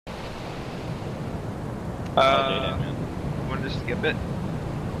Man. Want to just skip it?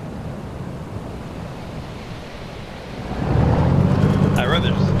 I'd rather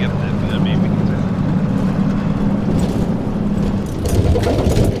just skip it, but I mean, we can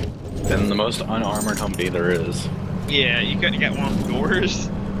Then the most unarmored Humvee there is. Yeah, you couldn't get one with doors.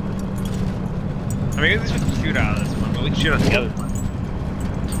 I mean, at least we can shoot out of this one, but we can shoot out the other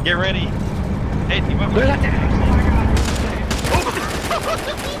one. Get ready. Hey, team up.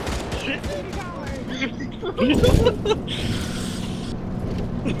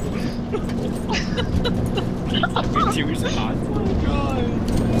 Two shots. Oh god.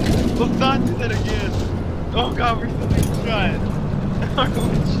 Let's not do that again. Oh god, we're still being shot. Our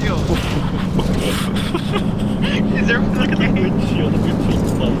windshield. Is everything okay? Windshield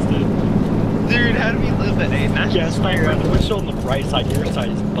busted. Dude, how do we live at 8? That's Yeah, Snyder, the windshield on the right side, your side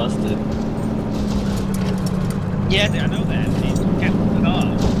is busted. Yeah, I know that. You can't pull it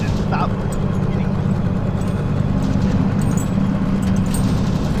off. Just stop.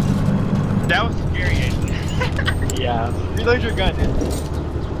 That was scary, actually. Yeah. Reload your gun, dude.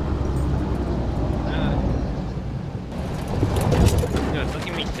 Dude, look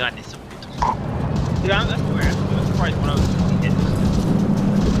at me gun. It's so beautiful. Dude, I'm surprised when I was hit.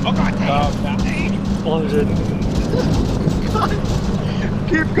 Oh god, dang. Explosion. God.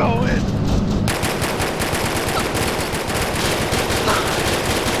 Keep going.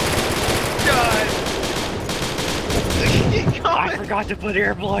 God. Keep going. I forgot to put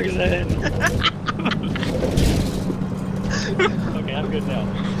earplugs in. Okay, I'm good now.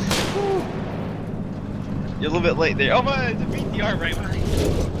 You're a little bit late there. Oh my, it's a BTR right behind you.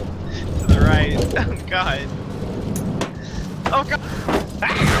 To the right. Oh god. Oh god.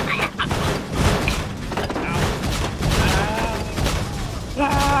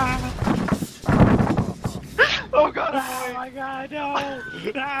 Oh god. Oh my god, no!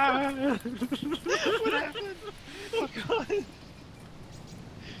 What happened? Oh god.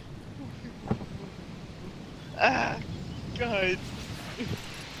 Ah, god.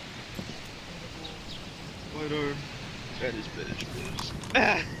 What are... Finish.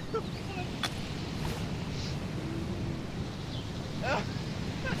 Ah. Oh.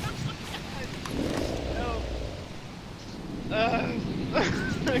 No.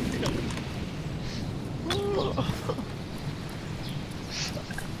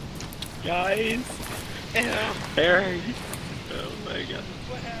 Guys! Ew. Harry! Oh my god.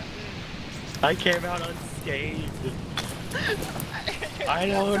 What happened? I came out unscathed. I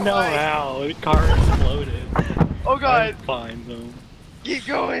don't know how. The car exploded. Oh god. I'm fine though. Keep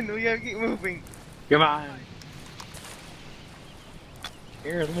going. We gotta keep moving. Come on.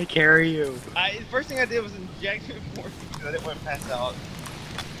 Here, let me carry you. The first thing I did was inject morphine because I didn't want to pass out.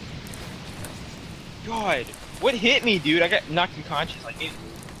 God, what hit me, dude? I got knocked unconscious like it.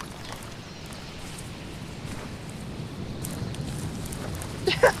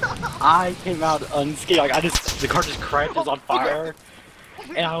 I came out unscathed. Like the car just crashed, was on fire,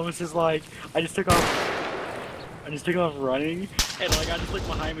 and I was just like, I just took off running, and like I just looked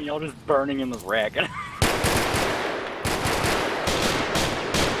behind me, y'all just burning in the wreck.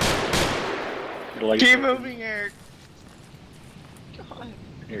 Like, Keep moving, Eric. God.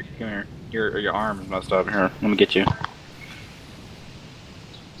 Here, come here. Your arm is messed up. Here, let me get you.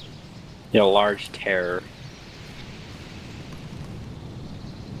 You had a large tear.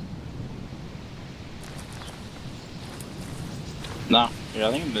 No, yeah,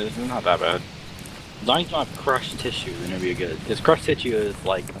 I think this is not that bad. As long as you don't have crushed tissue, then it'll be good. Because crushed tissue is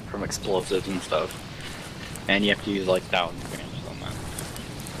like from explosives and stuff. And you have to use like thousands of bandages on that.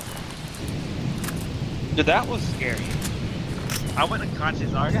 Dude, that was scary. I went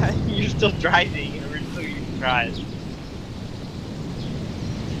unconscious. Our guy, you're still driving, and we're still using drive.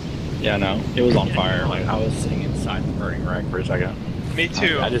 Yeah, no, it was on fire. Like I was sitting inside the burning wreck for a second. Me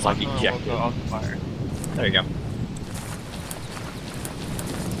too. I just like ejected. Off the fire. There you go.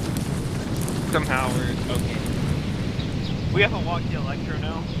 Somehow we're okay. We have a walkie electro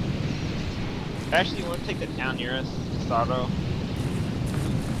now. Actually, want to take the town near us, Sato.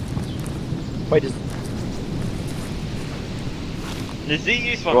 Wait, just The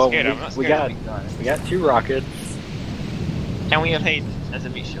ZU's what I'm scared of. I'm not scared of we got 2 rockets, and we have Hayden as a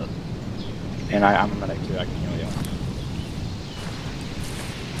meat shield. and I'm a medic too. I can heal you.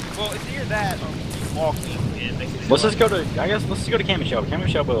 Well, it's either that or we keep walking and they can. Let's just go to. I guess let's just go to Cammy Shop. Cammy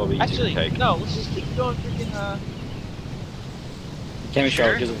Shop will be easy Actually, to take. no. Let's just keep going freaking Cammy sure.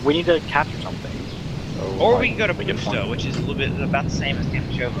 Shop because we need to capture something. So, Or like, we can go to we can Busto, find- which is a little bit about the same as Camp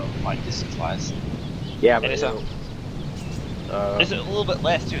Chobo, like distance-wise. Yeah, And but it's it's a little bit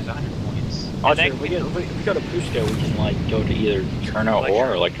less too. It's 100 points. also, And if we go to Busto, we can like go to either Cherno Electro.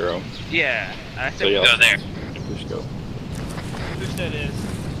 or Electro. Yeah, I think we go there. Let's go. Whose that is?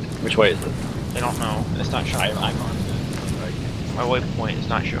 Which way is it? I don't know. It's not showing. I'm on it. My waypoint is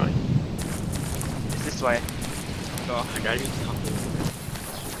not showing. It's this way. Go. I gotta get something.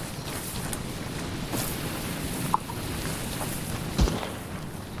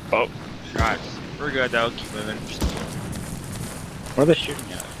 Oh, shots. We're good though. Keep moving. What are they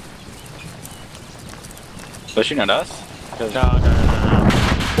shooting at? They're shooting at us? No, no, no, no, no.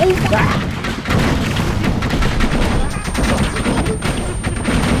 Oh, ah!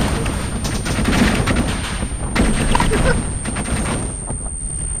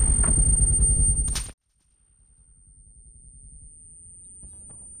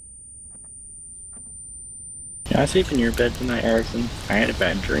 Can I sleep in your bed tonight, Erickson? I had a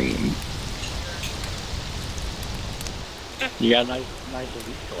bad dream. You got a nice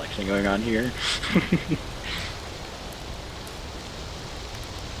elite collection going on here.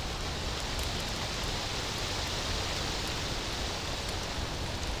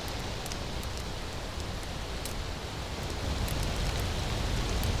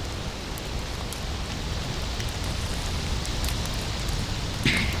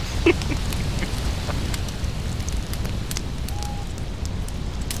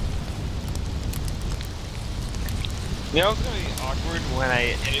 You know it's gonna be awkward when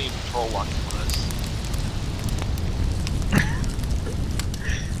I enemy patrol walks on us.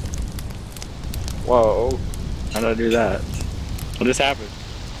 Whoa. How did I do that? What just happened?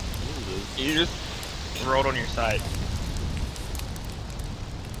 You just rolled on your side.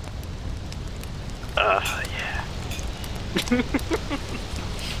 Yeah.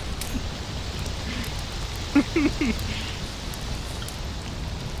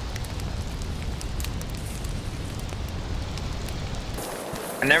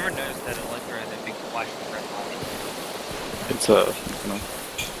 I never noticed that Electra had that big flashing red light. It's you know.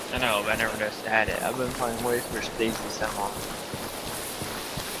 I know, but I never noticed it had it. I've been playing way for Stacy so long.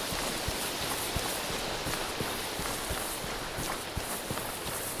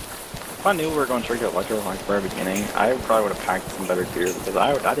 If I knew we were going to get Electro like very beginning, I probably would have packed some better gear because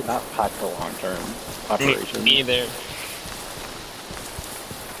I did not pack for long-term operation. Me either.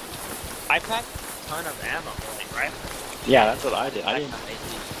 I packed a ton of ammo, right? Yeah, that's what I did. I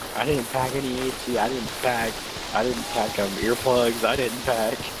didn't pack any AT. I didn't pack earplugs. I didn't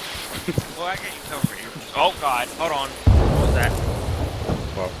pack. Well, I got you covered. Oh god, hold on. What was that?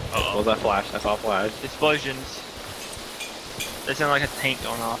 What was that flash? I saw a flash. Explosions. That sounded like a tank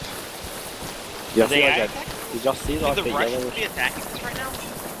going off. Did y'all see like the Russians yellowish? be attacking us right now?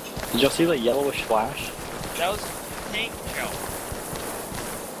 Did y'all see the yellowish flash? That was tank show.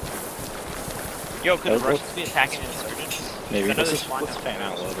 Yo, could the Russians be attacking insurgents? Maybe. Let's fan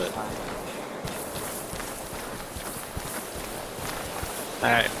out a little bit.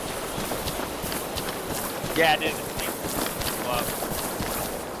 Alright. Yeah, dude. Well,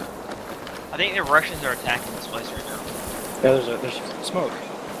 I think the Russians are attacking this place right now. Yeah, there's smoke.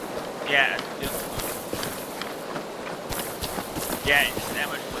 Yeah, dude. Yeah, it's that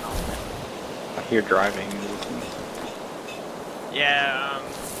much went on. I hear driving. Yeah,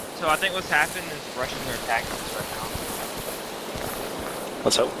 so I think what's happened is the Russians are attacking us right now.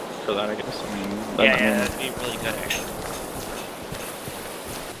 Let's hope for that, I guess. I mean, that'd be really good, actually.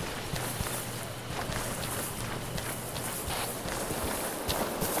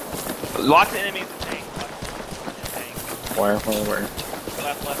 Lots of enemies in tank. Where? Left,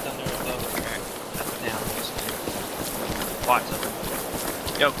 under, above, okay. Up, down, basically. Lots of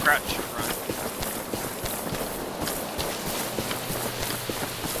them. Yo, crouch, run.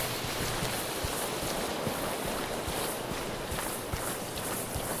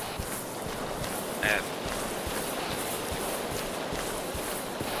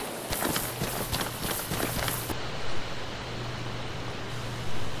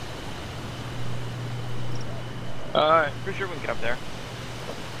 Pretty sure we can get up there.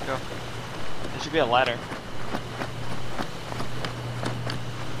 Go. There should be a ladder.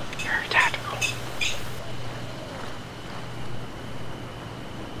 Very tactical.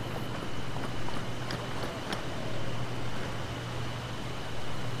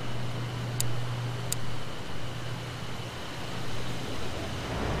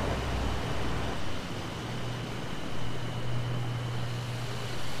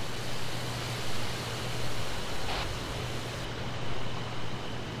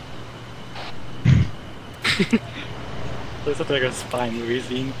 This looks like a spy movie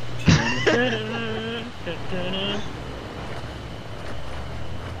scene.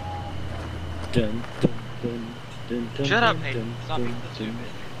 Shut up, Hayden. Stop being stupid.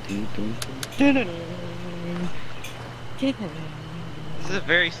 This is a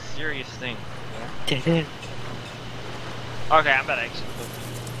very serious thing. there. Okay, I'm about to exit.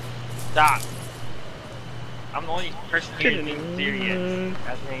 Stop. I'm the only person here being serious.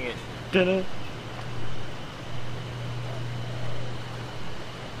 God dang it. Dude,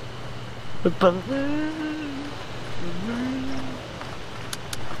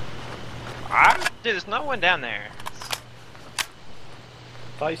 there's no one down there.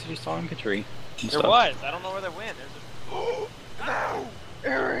 I thought you said you saw infantry. There was. I don't know where they went. There's a... No!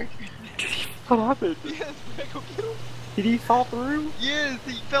 Eric! What happened? Yes, we gotta go get him. Did he fall through? Yes,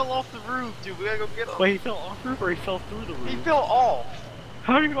 he fell off the roof, dude. We gotta go get him. Wait, he fell off the roof or he fell through the roof? He fell off.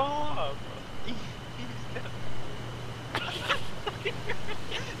 How did he fall off?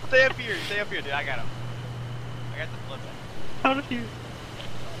 Stay up here, dude. I got him. I got the flip back. How did you?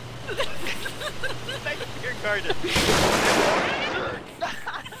 Thanks for your garden.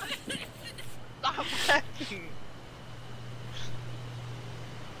 Stop laughing.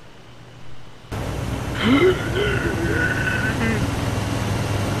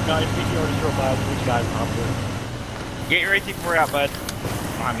 Guys, BTR is real bad. Which guy's not good? Get your AT4 out, bud.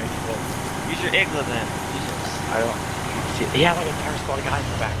 I'm not good. Use your Igla then. I don't. See, he had like an entire squad of guys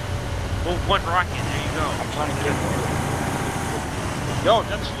in the back. Well, one rocket. There you go. I'm trying to get more. Yo,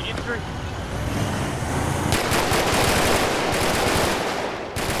 that's the infantry.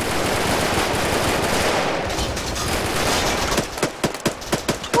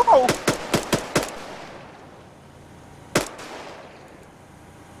 Whoa!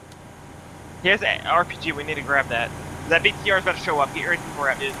 Here's an RPG. We need to grab that. That BTR is about to show up. Get your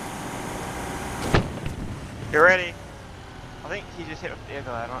AT4 out, dude. You ready? I think he just hit with the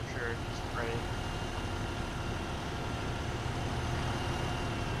vehicle. I'm not sure. Just ready.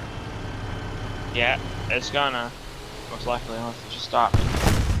 Yeah, it's gonna. Most likely, unless it just stopped.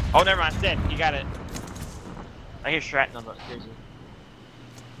 Oh, never mind. It's dead. You got it. I hear shrapnel, but crazy.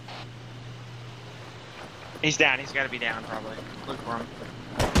 He's down. He's got to be down, probably. Look for him.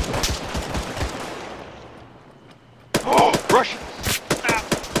 Oh, Russians! Ah.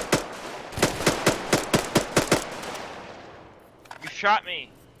 You shot me.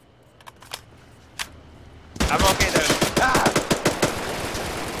 I'm okay though. Ah.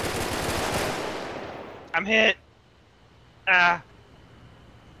 I'm hit. Ah.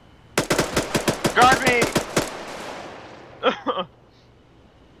 Guard me.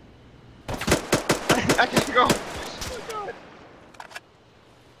 I can't go. Oh God.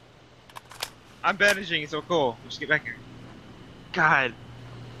 I'm bandaging. It's so cool. Just get back here. God.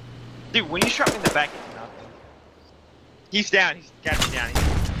 Dude, when you shot me in the back, it's nothing. He's down. He's got me down.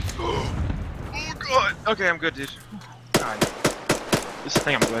 Oh God. Okay, I'm good, dude. God. This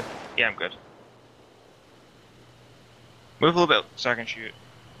thing, I'm good. Yeah, I'm good. Move a little bit so I can shoot.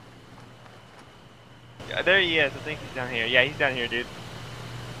 Yeah, there he is. I think he's down here. Yeah, he's down here, dude.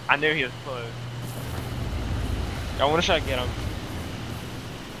 I knew he was close. I want to try to get him.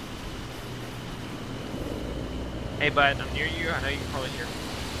 Hey, bud, I'm near you. I know you can probably hear me.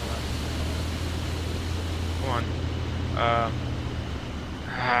 Come on.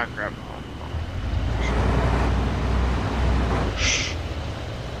 Crap.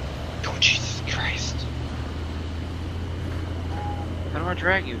 Oh, Jesus Christ. How do I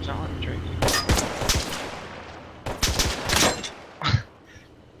drag you? It's not letting me drag you.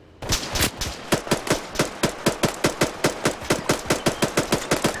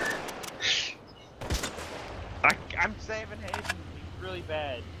 I'm saving Hayden. He's really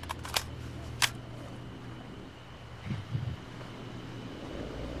bad.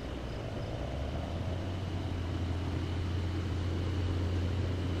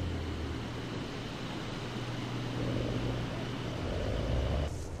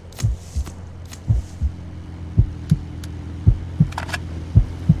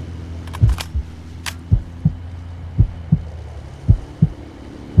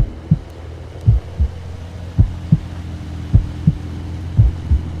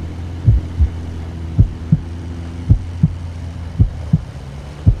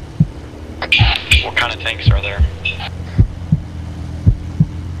 What kind of tanks are there?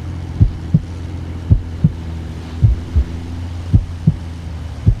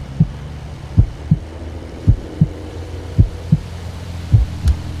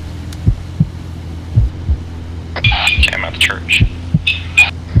 Okay, I'm at the church.